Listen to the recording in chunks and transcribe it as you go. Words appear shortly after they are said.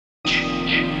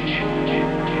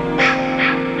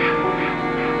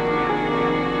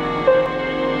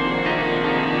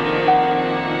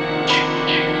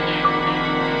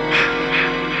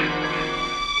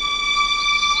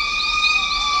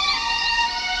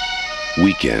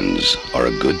Weekends are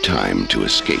a good time to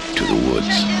escape to the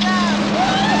woods.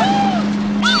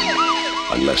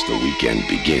 Unless the weekend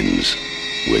begins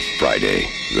with Friday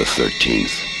the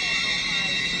 13th.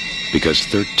 Because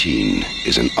 13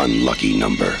 is an unlucky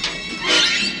number.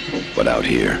 But out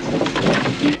here,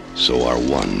 so are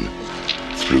 1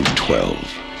 through 12.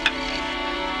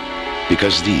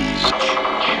 Because these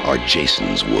are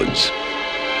Jason's woods.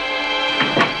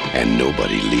 And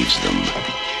nobody leaves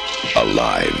them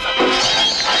alive.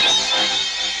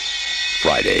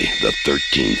 Friday the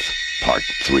 13th, Part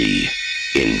 3,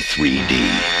 in 3D.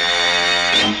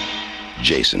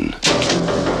 Jason,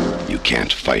 you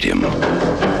can't fight him.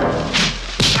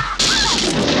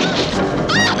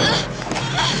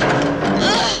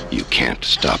 You can't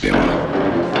stop him.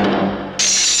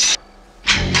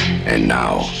 And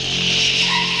now,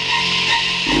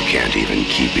 you can't even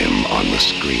keep him on the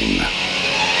screen.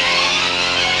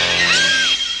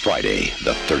 Friday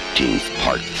the 13th,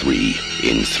 Part 3,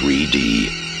 in 3D.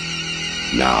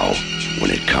 Now, when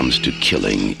it comes to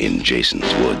killing in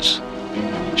Jason's woods,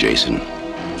 Jason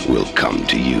will come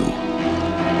to you.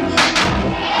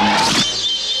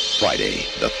 Friday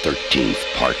the 13th,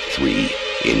 Part 3,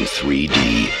 in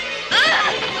 3D.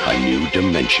 A new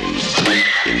dimension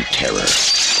in terror.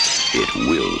 It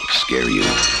will scare you.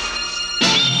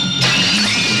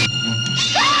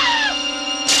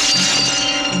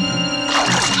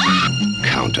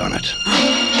 Count on it.